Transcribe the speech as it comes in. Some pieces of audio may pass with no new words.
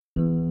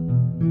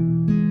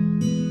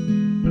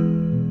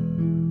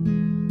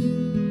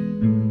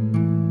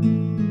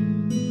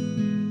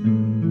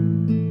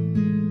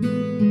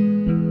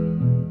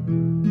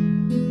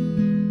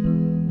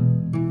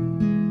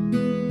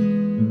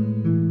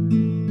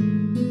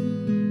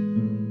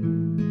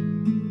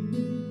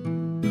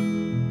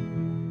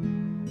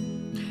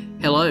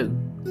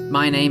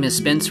My name is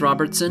Spence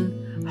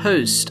Robertson,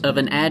 host of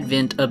An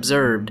Advent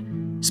Observed,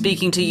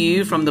 speaking to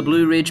you from the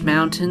Blue Ridge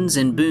Mountains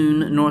in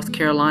Boone, North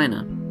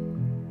Carolina.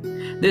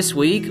 This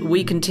week,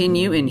 we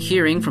continue in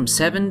hearing from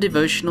 7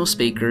 devotional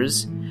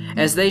speakers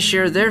as they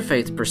share their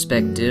faith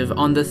perspective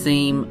on the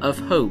theme of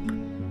hope.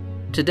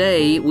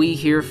 Today, we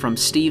hear from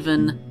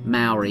Stephen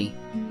Mowry.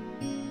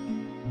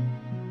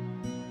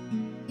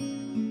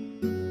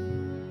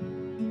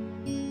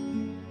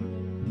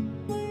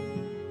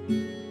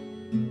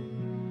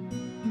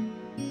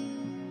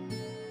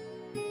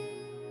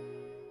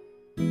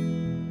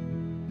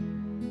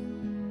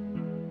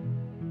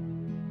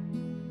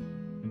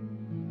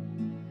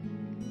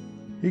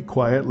 He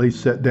quietly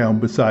sat down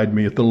beside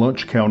me at the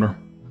lunch counter,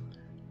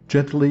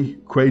 gently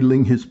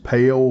cradling his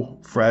pale,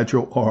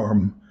 fragile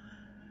arm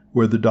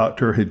where the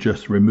doctor had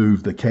just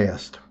removed the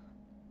cast.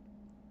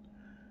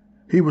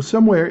 He was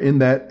somewhere in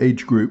that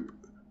age group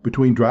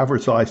between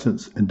driver's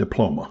license and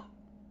diploma.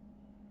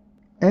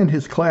 And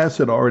his class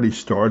had already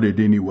started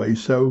anyway,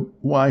 so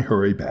why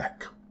hurry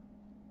back?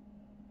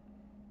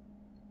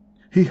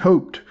 He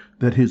hoped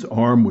that his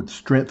arm would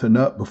strengthen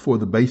up before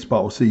the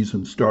baseball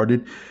season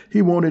started.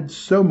 He wanted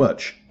so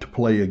much to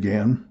play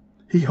again.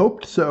 He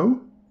hoped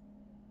so.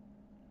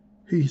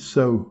 He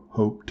so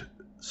hoped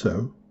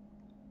so.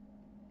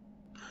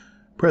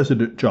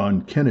 President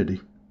John Kennedy,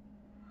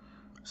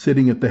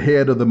 sitting at the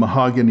head of the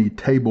mahogany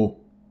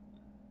table,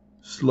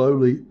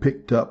 slowly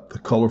picked up the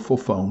colorful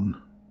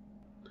phone,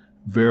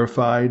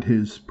 verified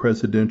his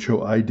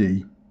presidential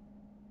ID,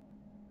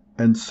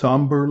 and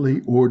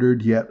somberly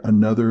ordered yet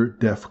another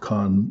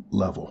DEFCON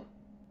level.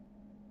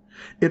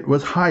 It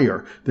was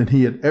higher than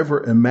he had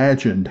ever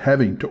imagined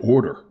having to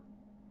order,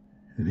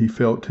 and he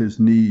felt his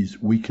knees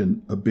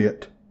weaken a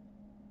bit.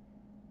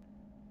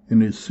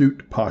 In his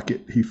suit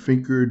pocket, he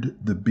fingered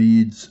the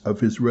beads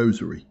of his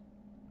rosary.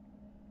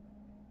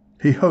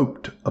 He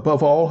hoped,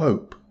 above all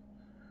hope,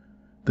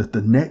 that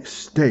the next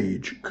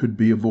stage could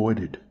be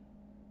avoided.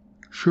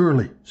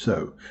 Surely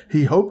so.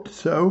 He hoped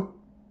so.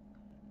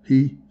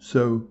 He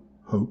so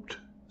hoped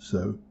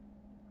so.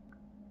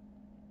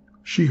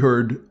 She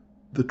heard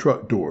the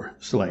truck door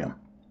slam.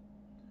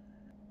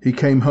 He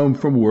came home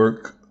from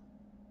work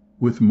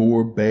with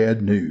more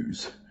bad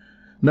news.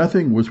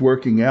 Nothing was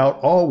working out.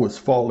 All was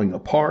falling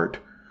apart.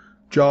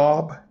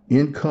 Job,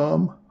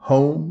 income,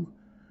 home,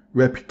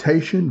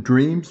 reputation,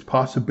 dreams,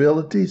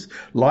 possibilities,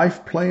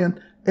 life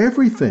plan,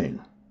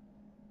 everything.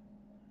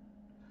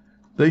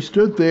 They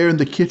stood there in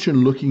the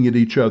kitchen looking at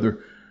each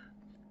other,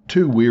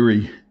 too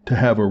weary to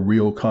have a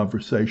real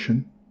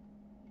conversation.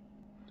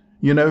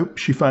 You know,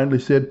 she finally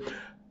said,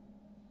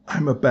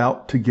 I'm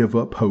about to give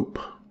up hope.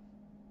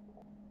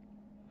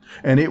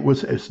 And it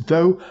was as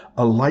though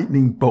a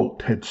lightning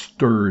bolt had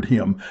stirred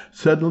him.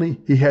 Suddenly,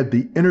 he had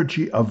the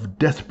energy of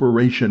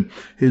desperation.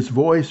 His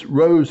voice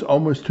rose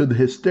almost to the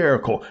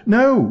hysterical.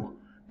 No,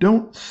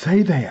 don't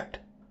say that.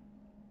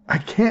 I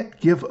can't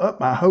give up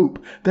my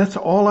hope. That's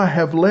all I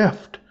have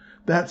left.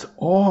 That's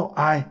all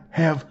I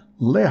have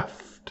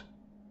left.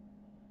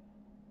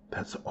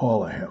 That's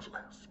all I have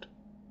left.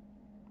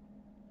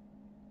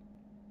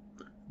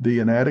 The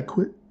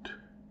inadequate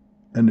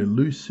and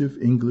elusive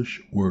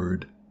English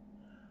word,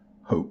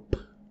 hope.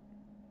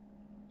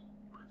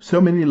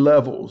 So many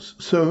levels,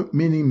 so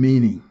many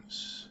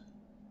meanings.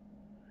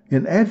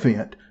 In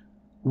Advent,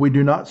 we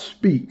do not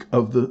speak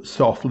of the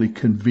softly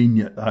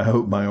convenient, I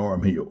hope my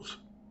arm heals.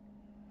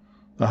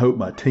 I hope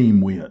my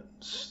team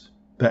wins.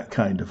 That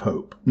kind of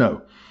hope.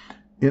 No.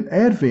 In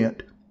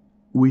Advent,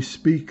 we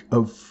speak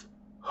of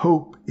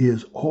hope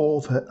is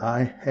all that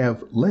I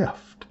have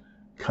left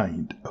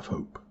kind of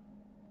hope.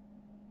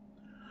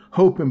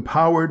 Hope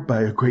empowered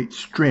by a great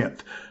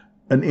strength,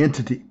 an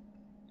entity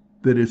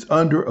that is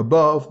under,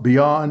 above,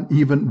 beyond,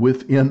 even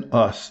within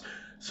us,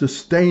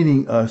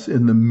 sustaining us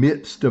in the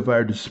midst of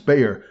our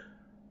despair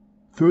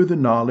through the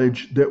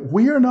knowledge that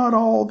we are not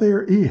all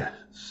there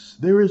is.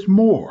 There is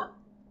more,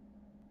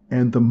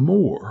 and the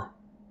more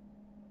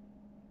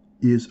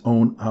is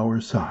on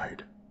our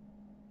side.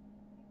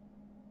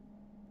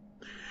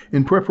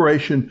 In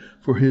preparation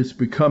for his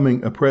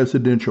becoming a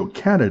presidential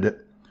candidate,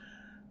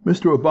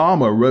 Mr.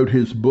 Obama wrote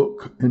his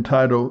book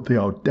entitled The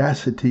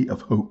Audacity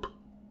of Hope.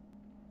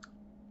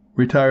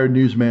 Retired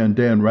newsman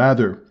Dan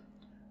Rather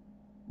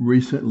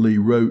recently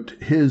wrote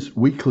his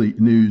weekly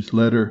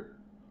newsletter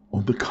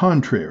on the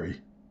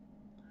contrary,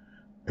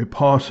 a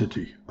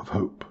paucity of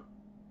hope,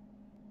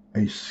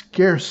 a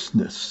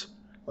scarceness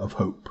of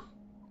hope.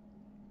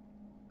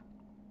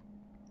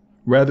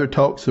 Rather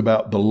talks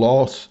about the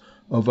loss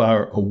of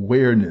our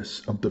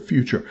awareness of the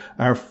future,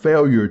 our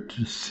failure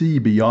to see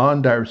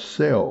beyond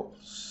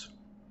ourselves.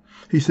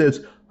 He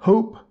says,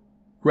 hope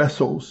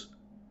wrestles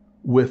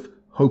with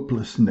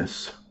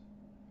hopelessness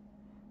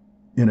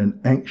in an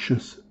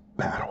anxious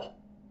battle.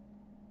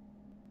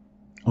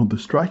 On the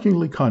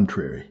strikingly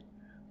contrary,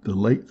 the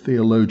late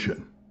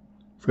theologian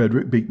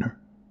Frederick Buechner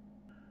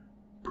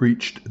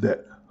preached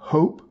that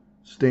hope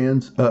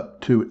stands up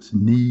to its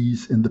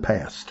knees in the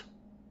past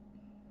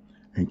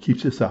and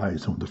keeps its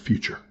eyes on the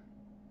future.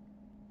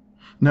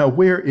 Now,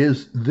 where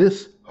is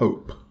this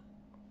hope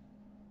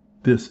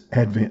this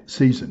Advent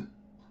season?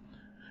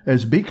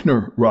 As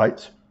Buechner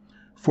writes,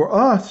 for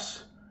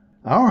us,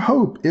 our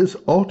hope is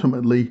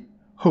ultimately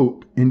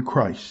hope in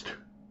Christ.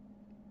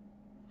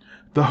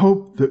 The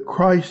hope that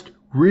Christ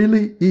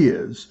really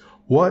is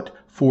what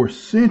for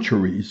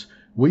centuries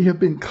we have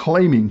been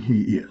claiming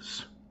he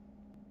is.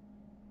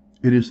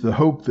 It is the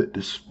hope that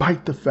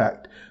despite the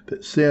fact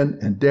that sin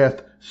and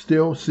death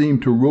still seem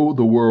to rule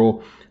the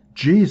world,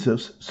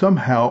 Jesus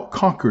somehow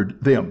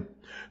conquered them.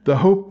 The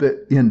hope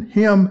that in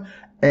him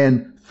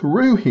and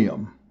through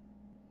him,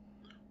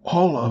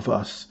 all of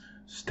us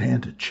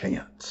stand a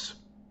chance.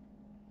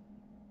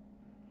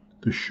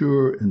 The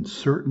sure and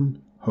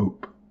certain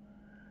hope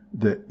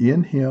that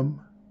in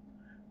him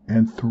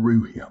and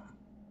through him,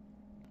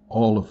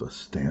 all of us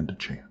stand a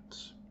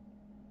chance.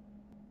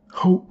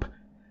 Hope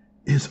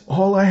is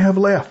all I have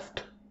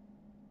left.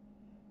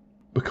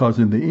 Because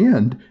in the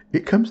end,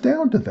 it comes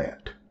down to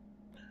that.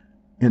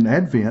 In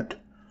Advent,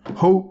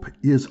 hope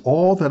is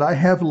all that I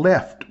have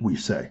left, we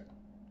say.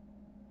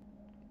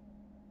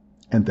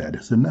 And that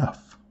is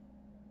enough.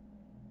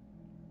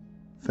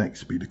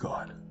 Thanks be to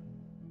God.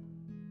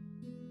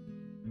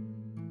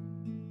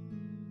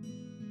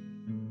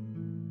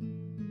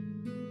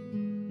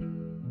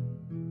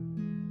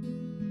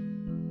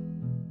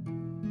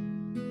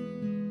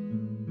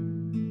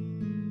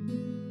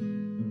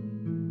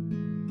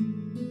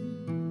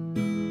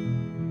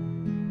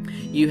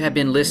 You have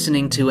been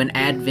listening to an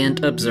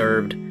Advent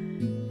Observed.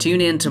 Tune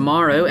in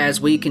tomorrow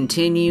as we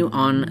continue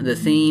on the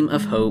theme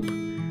of hope.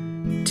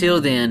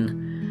 Till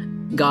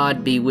then,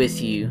 God be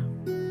with you.